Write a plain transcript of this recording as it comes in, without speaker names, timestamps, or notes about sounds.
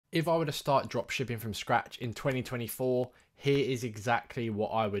If I were to start dropshipping from scratch in 2024, here is exactly what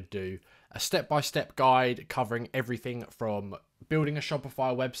I would do. A step-by-step guide covering everything from building a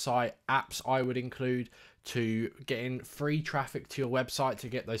Shopify website, apps I would include, to getting free traffic to your website to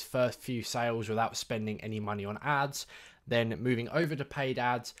get those first few sales without spending any money on ads, then moving over to paid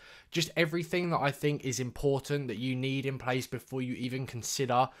ads, just everything that I think is important that you need in place before you even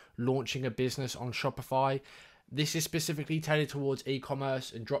consider launching a business on Shopify. This is specifically tailored towards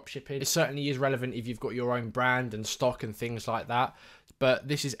e-commerce and dropshipping. It certainly is relevant if you've got your own brand and stock and things like that. But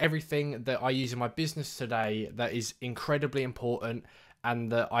this is everything that I use in my business today that is incredibly important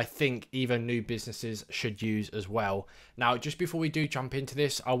and that I think even new businesses should use as well. Now, just before we do jump into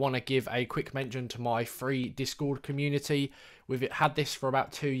this, I want to give a quick mention to my free Discord community. We've had this for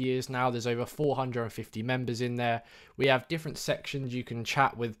about 2 years now. There's over 450 members in there. We have different sections. You can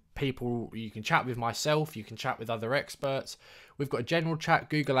chat with people, you can chat with myself, you can chat with other experts. We've got a general chat,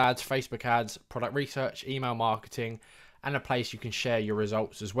 Google ads, Facebook ads, product research, email marketing, and a place you can share your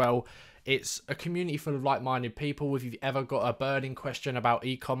results as well. It's a community full of like-minded people. If you've ever got a burning question about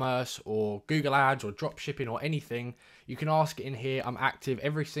e-commerce or Google ads or dropshipping or anything, you can ask it in here. I'm active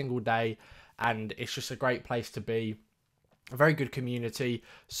every single day and it's just a great place to be. A very good community.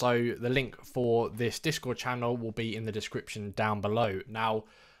 So the link for this Discord channel will be in the description down below. Now,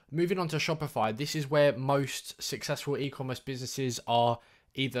 moving on to Shopify, this is where most successful e-commerce businesses are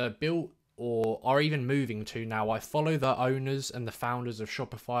either built or are even moving to now. I follow the owners and the founders of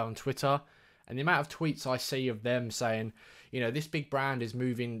Shopify on Twitter, and the amount of tweets I see of them saying, you know, this big brand is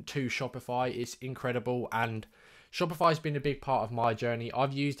moving to Shopify is incredible. And Shopify has been a big part of my journey.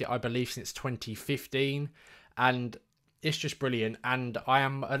 I've used it, I believe, since 2015, and it's just brilliant. And I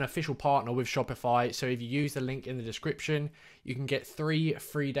am an official partner with Shopify. So if you use the link in the description, you can get 3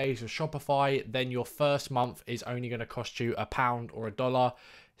 free days of Shopify. Then your first month is only going to cost you £1 or $1.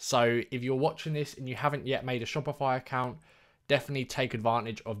 So if you're watching this and you haven't yet made a Shopify account, definitely take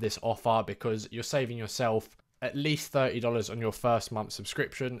advantage of this offer because you're saving yourself at least $30 on your first month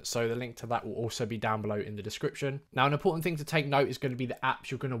subscription. So the link to that will also be down below in the description. Now, an important thing to take note is going to be the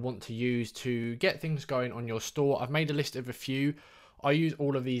apps you're going to want to use to get things going on your store. I've made a list of a few. I use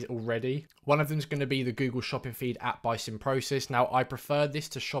all of these already. One of them is going to be the Google Shopping Feed app by Simprosys. Now, I prefer this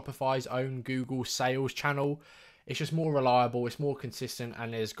to Shopify's own Google sales channel. It's just more reliable, it's more consistent,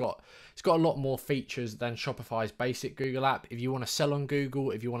 and it's got a lot more features than Shopify's basic Google app. If you want to sell on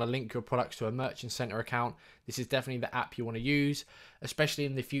Google, if you want to link your products to a Merchant Center account, this is definitely the app you want to use, especially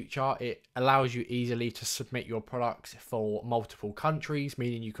in the future. It allows you easily to submit your products for multiple countries,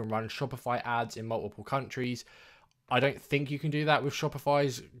 meaning you can run Shopify ads in multiple countries. I don't think you can do that with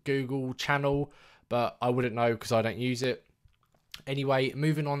Shopify's Google channel, but I wouldn't know because I don't use it. Anyway,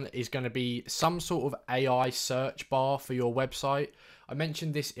 moving on is going to be some sort of AI search bar for your website. I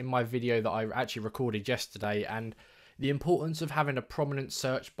mentioned this in my video that I actually recorded yesterday, and the importance of having a prominent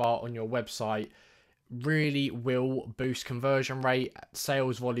search bar on your website really will boost conversion rate,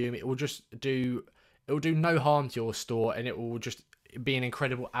 sales volume. It will do no harm to your store, and it will just be an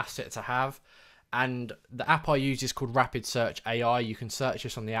incredible asset to have. And the app I use is called Rapid Search AI. You can search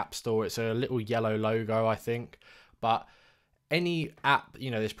this on the App Store. It's a little yellow logo, I think, but any app, you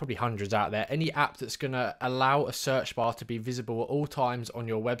know, there's probably hundreds out there, any app that's going to allow a search bar to be visible at all times on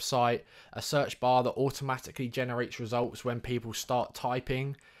your website, a search bar that automatically generates results when people start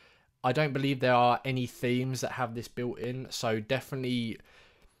typing. I don't believe there are any themes that have this built in, so definitely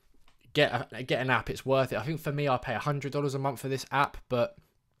get an app. It's worth it. I think for me, I pay $100 a month for this app, but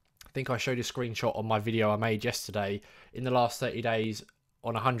I think I showed a screenshot on my video I made yesterday. In the last 30 days,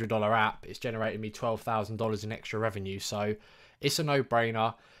 on a $100 app, it's generated me $12,000 in extra revenue. So it's a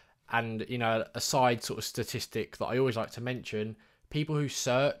no-brainer. And, you know, a side sort of statistic that I always like to mention, people who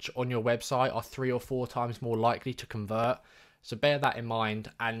search on your website are 3 or 4 times more likely to convert. So bear that in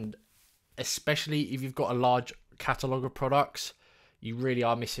mind. And especially if you've got a large catalog of products, you really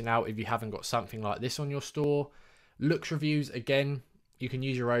are missing out if you haven't got something like this on your store. Looks reviews, again, you can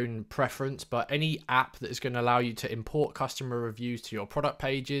use your own preference, but any app that is going to allow you to import customer reviews to your product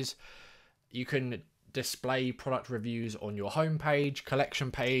pages, you can display product reviews on your homepage,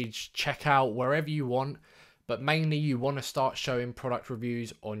 collection page, checkout, wherever you want. But mainly you want to start showing product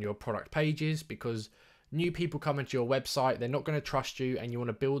reviews on your product pages because new people come into your website, they're not going to trust you, and you want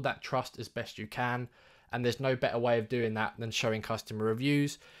to build that trust as best you can. And there's no better way of doing that than showing customer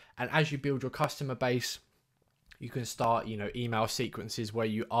reviews. And as you build your customer base, you can start, you know, email sequences where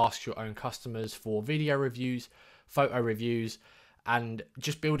you ask your own customers for video reviews, photo reviews, and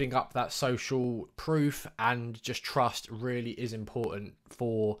just building up that social proof and just trust really is important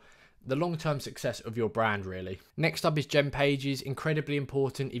for the long-term success of your brand, really. Next up is gem pages. Incredibly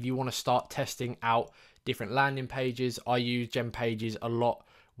important if you want to start testing out different landing pages. I use gem pages a lot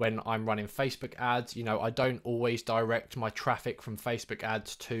when I'm running Facebook ads. You know, I don't always direct my traffic from Facebook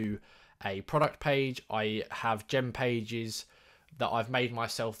ads to a product page. I have gem pages that I've made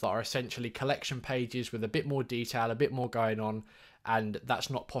myself that are essentially collection pages with a bit more detail, a bit more going on, and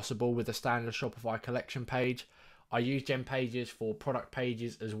that's not possible with a standard Shopify collection page. I use gem pages for product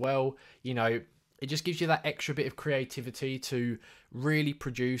pages as well. You know, it just gives you that extra bit of creativity to really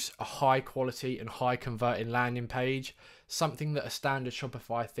produce a high quality and high converting landing page, something that a standard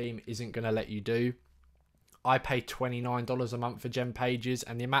Shopify theme isn't going to let you do. I pay $29 a month for gem pages,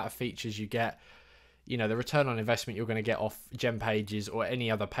 and the amount of features you get, you know, the return on investment you're going to get off gem pages or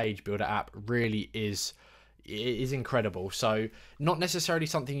any other page builder app really is incredible. So not necessarily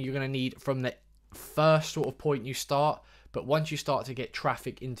something you're going to need from the first sort of point you start, but once you start to get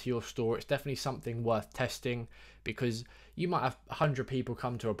traffic into your store, it's definitely something worth testing, because you might have 100 people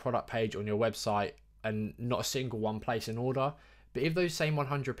come to a product page on your website and not a single one place an order. But if those same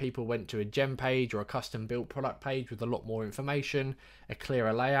 100 people went to a gem page or a custom built product page with a lot more information, a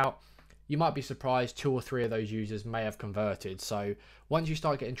clearer layout, you might be surprised 2 or 3 of those users may have converted. So once you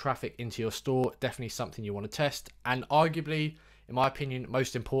start getting traffic into your store, definitely something you want to test. And arguably, in my opinion,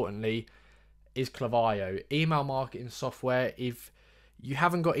 most importantly, is Klaviyo, email marketing software. If you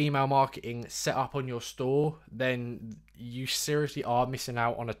haven't got email marketing set up on your store, then you seriously are missing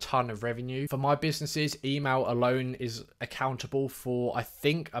out on a ton of revenue. For my businesses, email alone is accountable for, I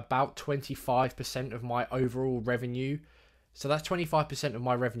think, about 25% of my overall revenue. So that's 25% of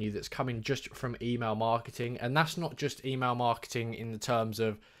my revenue that's coming just from email marketing. And that's not just email marketing in the terms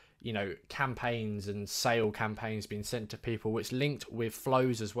of, you know, campaigns and sale campaigns being sent to people. It's linked with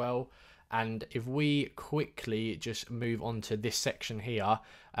flows as well. And if we quickly just move on to this section here,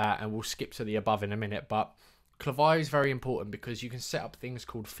 and we'll skip to the above in a minute, but Klaviyo is very important because you can set up things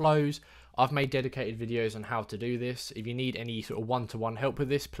called flows. I've made dedicated videos on how to do this. If you need any sort of one-to-one help with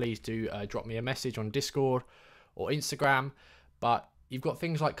this, please do drop me a message on Discord or Instagram. But you've got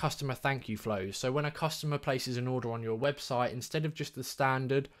things like customer thank you flows. So when a customer places an order on your website, instead of just the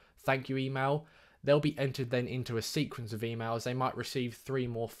standard thank you email, they'll be entered then into a sequence of emails. They might receive 3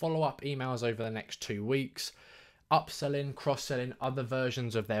 more follow-up emails over the next 2 weeks, upselling, cross-selling other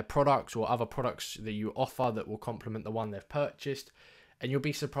versions of their products or other products that you offer that will complement the one they've purchased. And you'll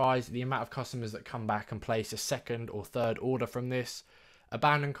be surprised the amount of customers that come back and place a second or third order from this.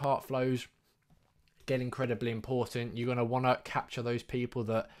 Abandoned cart flows, again, incredibly important. You're going to want to capture those people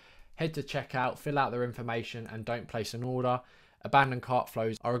that head to checkout, fill out their information and don't place an order. Abandoned cart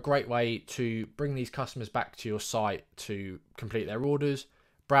flows are a great way to bring these customers back to your site to complete their orders.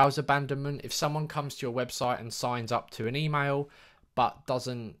 Browse abandonment. If someone comes to your website and signs up to an email but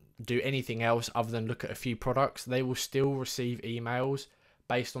doesn't do anything else other than look at a few products, they will still receive emails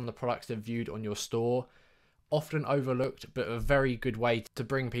based on the products they've viewed on your store. Often overlooked, but a very good way to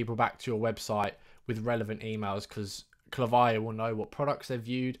bring people back to your website with relevant emails, because Klaviyo will know what products they've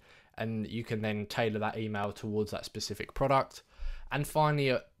viewed and you can then tailor that email towards that specific product. And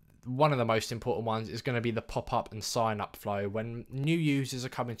finally, one of the most important ones is going to be the pop-up and sign-up flow. When new users are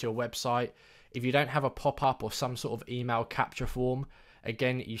coming to your website, if you don't have a pop-up or some sort of email capture form,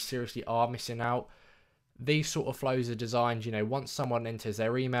 again, you seriously are missing out. These sort of flows are designed, you know, once someone enters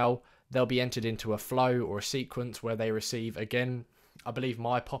their email, they'll be entered into a flow or a sequence where they receive, again, I believe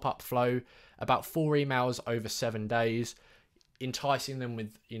my pop-up flow, about 4 emails over 7 days, enticing them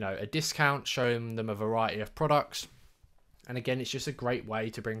with, you know, a discount, showing them a variety of products. And again, it's just a great way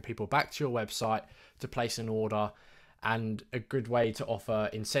to bring people back to your website to place an order, and a good way to offer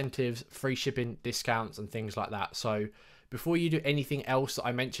incentives, free shipping, discounts, and things like that. So before you do anything else that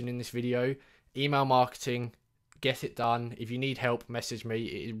I mentioned in this video, email marketing, get it done. If you need help, message me.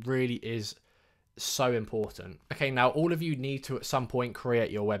 It really is so important. Okay, now all of you need to at some point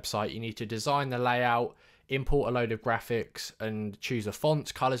create your website. You need to design the layout, import a load of graphics, and choose a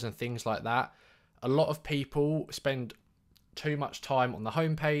fonts, colors, and things like that. A lot of people spend too much time on the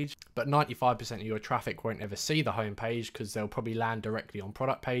homepage, but 95% of your traffic won't ever see the homepage because they'll probably land directly on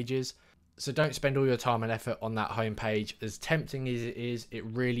product pages. So don't spend all your time and effort on that homepage. As tempting as it is, it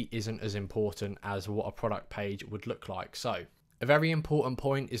really isn't as important as what a product page would look like. So a very important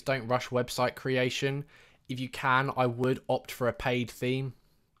point is don't rush website creation. If you can, I would opt for a paid theme.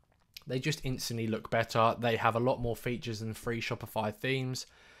 They just instantly look better. They have a lot more features than free Shopify themes.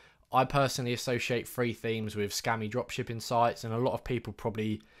 I personally associate free themes with scammy dropshipping sites, and a lot of people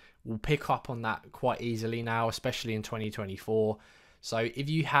probably will pick up on that quite easily now, especially in 2024. So if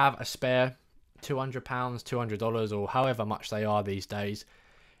you have a spare £200, $200, or however much they are these days,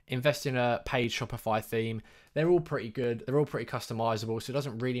 invest in a paid Shopify theme. They're all pretty good. They're all pretty customizable, so it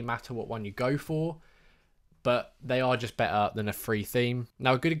doesn't really matter what one you go for, but they are just better than a free theme.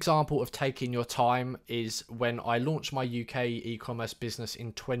 Now, a good example of taking your time is when I launched my UK e-commerce business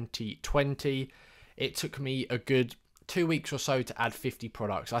in 2020. It took me a good 2 weeks or so to add 50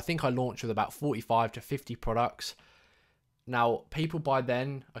 products. I think I launched with about 45 to 50 products. Now, people by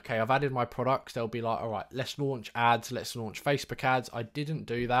then, okay, I've added my products. They'll be like, all right, let's launch ads. Let's launch Facebook ads. I didn't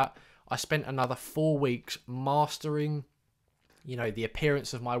do that. I spent another 4 weeks mastering, the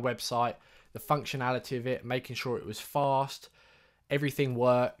appearance of my website, the functionality of it, making sure it was fast, everything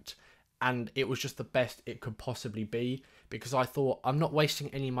worked, and it was just the best it could possibly be, because I thought, I'm not wasting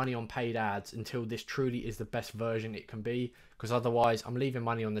any money on paid ads until this truly is the best version it can be, because otherwise I'm leaving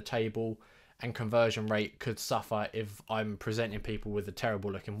money on the table and conversion rate could suffer if I'm presenting people with a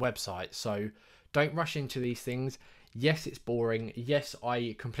terrible looking website. So don't rush into these things. Yes, it's boring. Yes,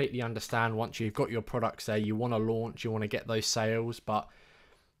 I completely understand once you've got your products there, you want to launch, you want to get those sales, but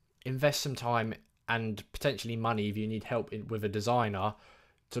invest some time and potentially money if you need help with a designer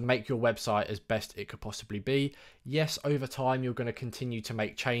to make your website as best it could possibly be. Yes, over time you're going to continue to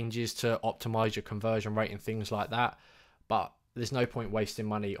make changes to optimize your conversion rate and things like that, but there's no point wasting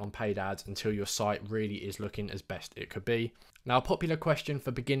money on paid ads until your site really is looking as best it could be. Now, a popular question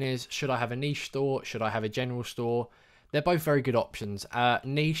for beginners: should I have a niche store? Should I have a general store? They're both very good options.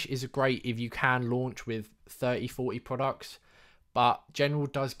 Niche is great if you can launch with 30, 40 products. But general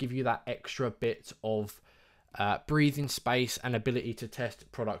does give you that extra bit of breathing space and ability to test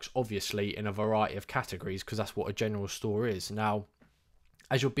products, obviously, in a variety of categories, because that's what a general store is. Now,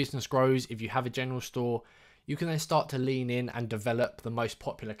 as your business grows, if you have a general store, you can then start to lean in and develop the most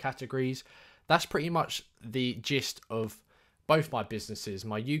popular categories. That's pretty much the gist of both my businesses.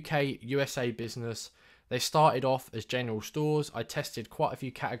 My UK, USA business, they started off as general stores. I tested quite a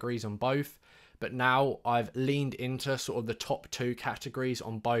few categories on both, but now I've leaned into sort of the top 2 categories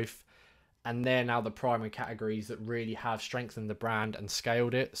on both, and they're now the primary categories that really have strengthened the brand and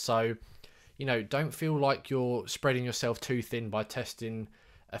scaled it. So, don't feel like you're spreading yourself too thin by testing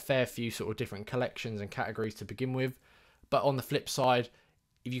a fair few sort of different collections and categories to begin with. But on the flip side,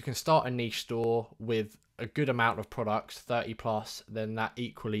 if you can start a niche store with a good amount of products, 30 plus, then that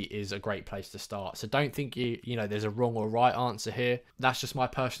equally is a great place to start. So don't think there's a wrong or right answer here. That's just my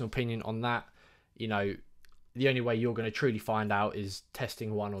personal opinion on that. The only way you're going to truly find out is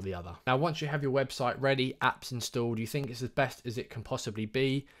testing one or the other. Now, once you have your website ready, apps installed, you think it's as best as it can possibly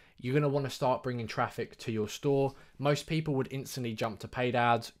be, you're going to want to start bringing traffic to your store. Most people would instantly jump to paid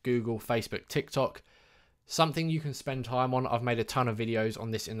ads, Google, Facebook, TikTok. Something you can spend time on, I've made a ton of videos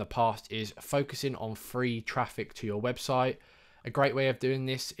on this in the past, is focusing on free traffic to your website. A great way of doing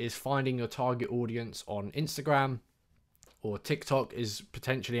this is finding your target audience on Instagram, or TikTok is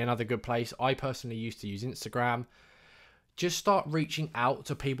potentially another good place. I personally used to use Instagram. Just start reaching out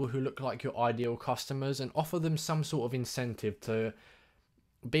to people who look like your ideal customers and offer them some sort of incentive to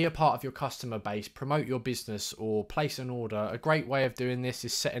be a part of your customer base, promote your business, or place an order. A great way of doing this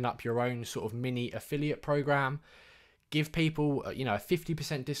is setting up your own sort of mini affiliate program. Give people, a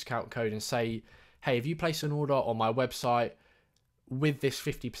 50% discount code and say, hey, if you place an order on my website with this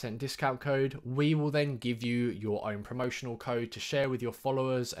 50% discount code, we will then give you your own promotional code to share with your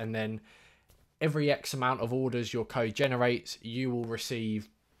followers, and then every X amount of orders your code generates, you will receive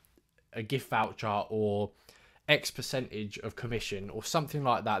a gift voucher or X percentage of commission or something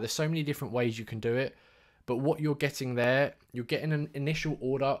like that. There's so many different ways you can do it, but what you're getting there, you're getting an initial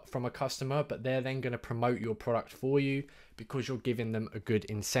order from a customer, but they're then going to promote your product for you because you're giving them a good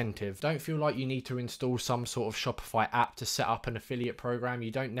incentive. Don't feel like you need to install some sort of Shopify app to set up an affiliate program.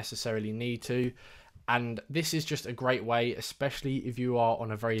 You don't necessarily need to. And this is just a great way, especially if you are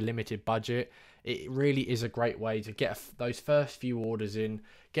on a very limited budget. It really is a great way to get those first few orders in,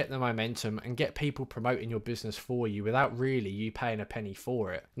 get the momentum, and get people promoting your business for you without really you paying a penny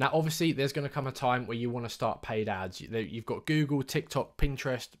for it. Now, obviously, there's going to come a time where you want to start paid ads. You've got Google, TikTok,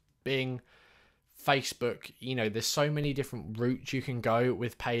 Pinterest, Bing, Facebook. There's so many different routes you can go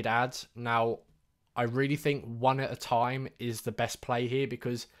with paid ads. Now, I really think one at a time is the best play here,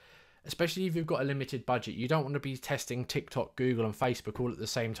 because especially if you've got a limited budget, you don't want to be testing TikTok, Google, and Facebook all at the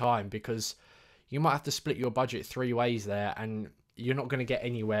same time, because you might have to split your budget 3 ways there, and you're not going to get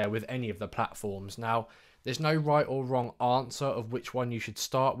anywhere with any of the platforms. Now, there's no right or wrong answer of which one you should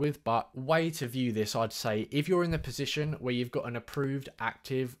start with, but way to view this, I'd say, if you're in the position where you've got an approved,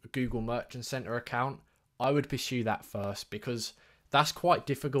 active Google Merchant Center account, I would pursue that first, because that's quite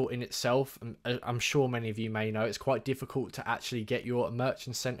difficult in itself. I'm sure many of you may know it's quite difficult to actually get your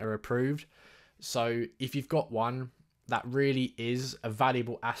Merchant Center approved. So if you've got one, that really is a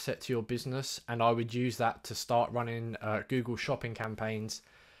valuable asset to your business, and I would use that to start running Google shopping campaigns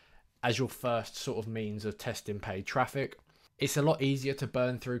as your first sort of means of testing paid traffic. It's a lot easier to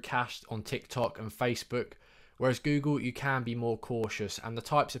burn through cash on TikTok and Facebook, whereas Google, you can be more cautious, and the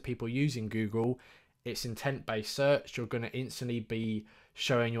types of people using Google, it's intent-based search. You're going to instantly be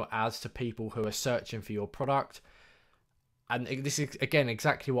showing your ads to people who are searching for your product. And this is, again,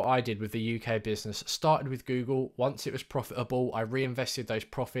 exactly what I did with the UK business. Started with Google. Once it was profitable, I reinvested those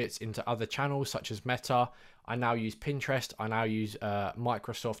profits into other channels such as Meta. I now use Pinterest. I now use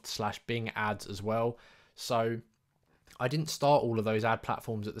Microsoft/Bing ads as well. So I didn't start all of those ad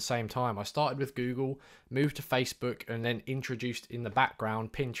platforms at the same time. I started with Google, moved to Facebook, and then introduced in the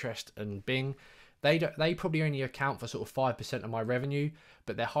background Pinterest and Bing. They probably only account for sort of 5% of my revenue,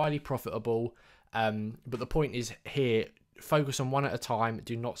 but they're highly profitable. But the point is here, focus on one at a time.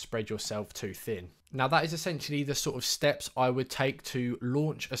 Do not spread yourself too thin. Now, that is essentially the sort of steps I would take to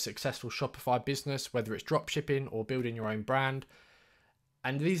launch a successful Shopify business, whether it's dropshipping or building your own brand.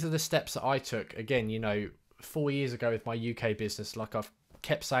 And these are the steps that I took. Again, you know, 4 years ago with my UK business, like I've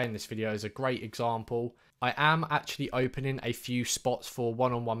kept saying, this video is a great example. I am actually opening a few spots for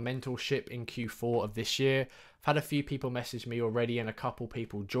one-on-one mentorship in Q4 of this year. I've had a few people message me already and a couple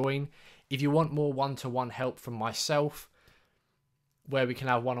people join. If you want more one-to-one help from myself, where we can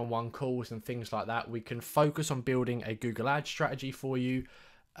have one-on-one calls and things like that, we can focus on building a Google ad strategy for you,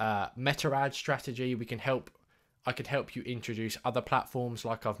 Meta ad strategy. I could help you introduce other platforms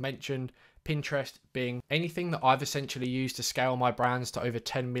like I've mentioned, Pinterest, Bing, anything that I've essentially used to scale my brands to over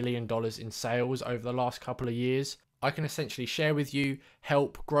 $10 million in sales over the last couple of years. I can essentially share with you,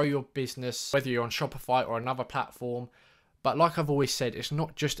 help grow your business, whether you're on Shopify or another platform. But like I've always said, it's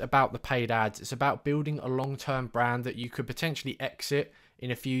not just about the paid ads. It's about building a long-term brand that you could potentially exit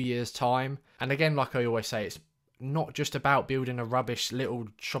in a few years' time. And again, like I always say, it's not just about building a rubbish little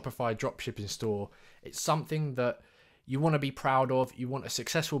Shopify dropshipping store. It's something that you want to be proud of. You want a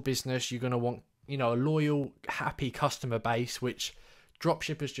successful business. You're going to want, you know, a loyal, happy customer base, which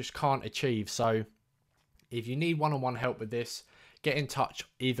dropshippers just can't achieve. So if you need one-on-one help with this, get in touch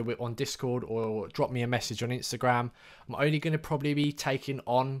either on Discord or drop me a message on Instagram. I'm only going to probably be taking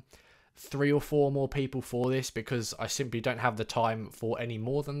on 3 or 4 more people for this because I simply don't have the time for any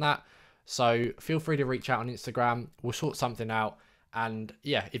more than that. So feel free to reach out on Instagram. We'll sort something out. And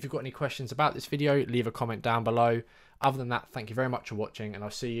yeah, if you've got any questions about this video, leave a comment down below. Other than that, thank you very much for watching, and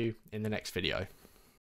I'll see you in the next video.